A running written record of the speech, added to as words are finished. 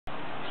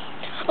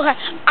Okay,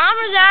 I'm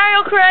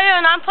Rosario, Corrao,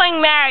 and I'm playing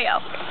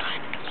Mario.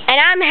 And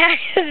I'm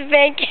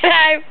Fink, and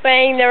I'm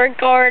playing the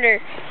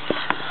recorder.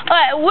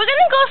 Alright, we're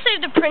gonna go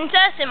save the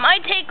princess. It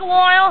might take a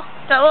while.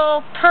 That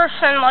little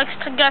person likes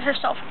to get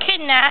herself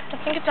kidnapped. I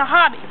think it's a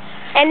hobby.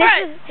 And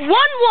this is 1-1.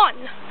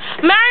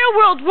 Mario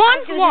World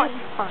 1-1.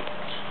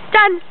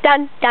 Dun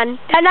dun dun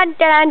dun dun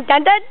dun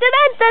dun dun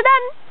dun dun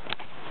dun.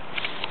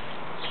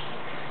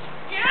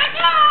 Here I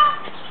go.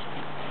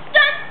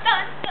 Dun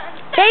dun dun.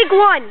 Take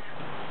one.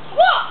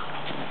 What?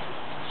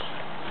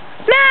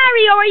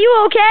 Mario, are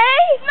you okay?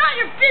 Not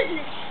your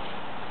business.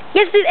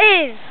 Yes, it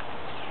is.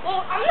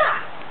 Well, I'm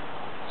not.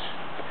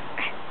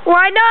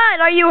 Why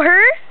not? Are you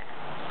hurt?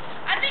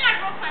 I think I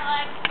broke my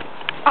leg.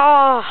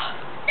 Oh.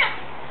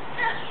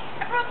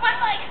 I broke my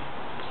leg.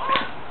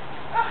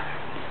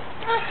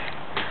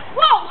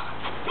 Whoa!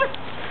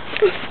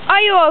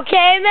 Are you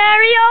okay,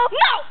 Mario?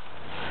 No!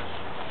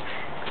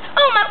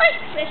 Oh, my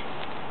leg's missing.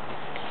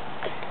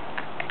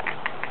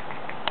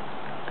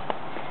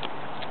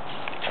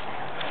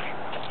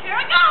 Here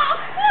I go!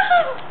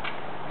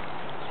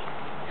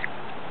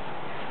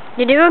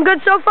 You're doing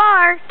good so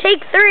far.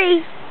 Take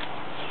 3.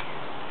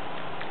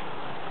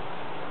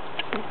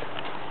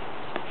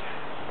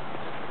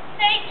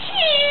 Say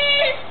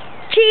cheese!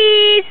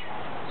 Cheese!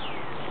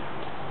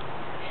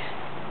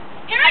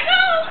 Here I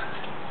go!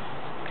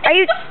 Are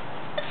you...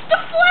 It's the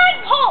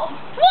flagpole!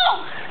 Whoa!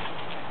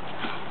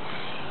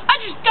 I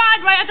just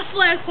died right at the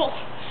flagpole.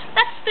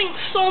 That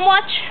stinks so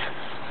much.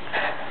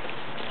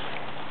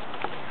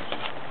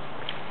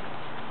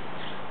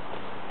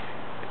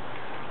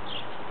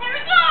 Here we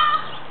go!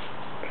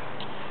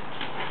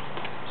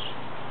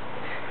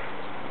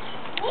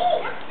 Ooh,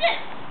 what's this?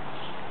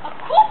 A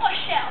Koopa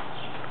shell.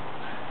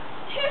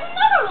 Here's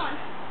another one.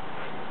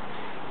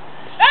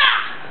 Ah!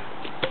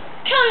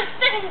 Kill this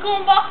stinking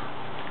Goomba.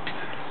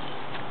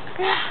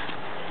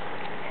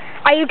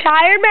 Are you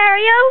tired,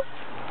 Mario?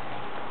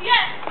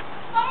 Yes.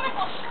 I'm gonna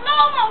go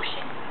slow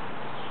motion.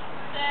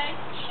 Say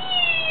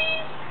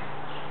cheese.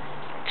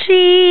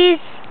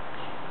 Cheese.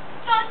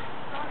 Dun,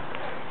 dun,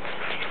 dun.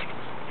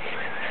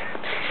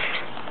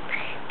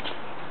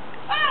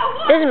 Oh,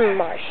 what? This is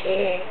my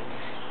hand.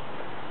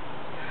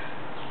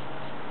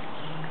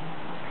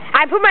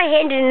 I put my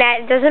hand in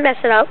that. It doesn't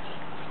mess it up.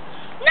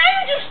 Now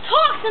you just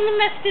talked and then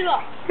messed it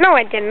up. No,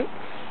 I didn't.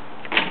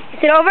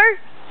 Is it over?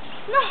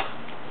 No.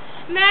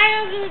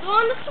 Mario's gonna go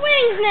on the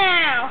swings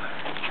now.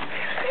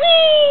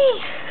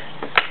 Whee!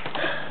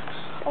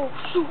 Oh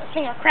shoot, I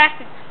think I cracked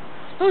it.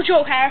 No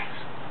joke, Harry.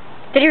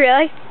 Did you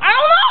really? I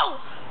don't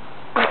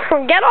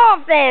know! Get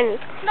off then.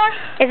 No.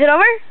 Is it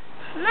over?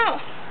 No.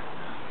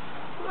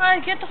 I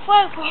get the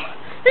flagpole.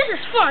 This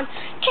is fun.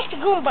 Kick the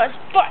Goomba's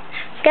butt.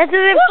 Get to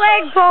the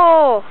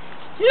flagpole.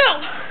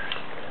 No.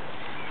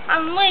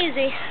 I'm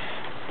lazy.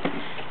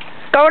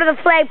 Go to the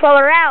flagpole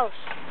or else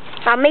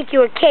I'll make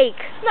you a cake.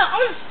 No,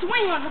 I'm gonna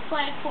swing on the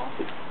flagpole.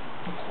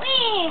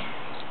 Whee!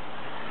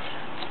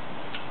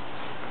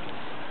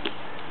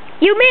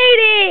 You made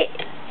it!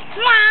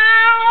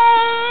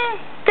 Wow!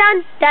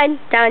 Dun dun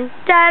dun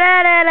da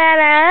da da da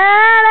da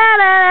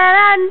da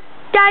dun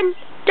dun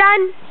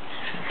dun.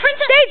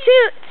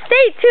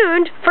 Stay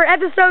tuned for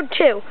episode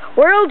 2,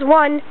 World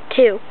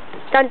 1-2.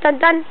 Dun dun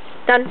dun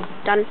dun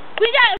dun. We got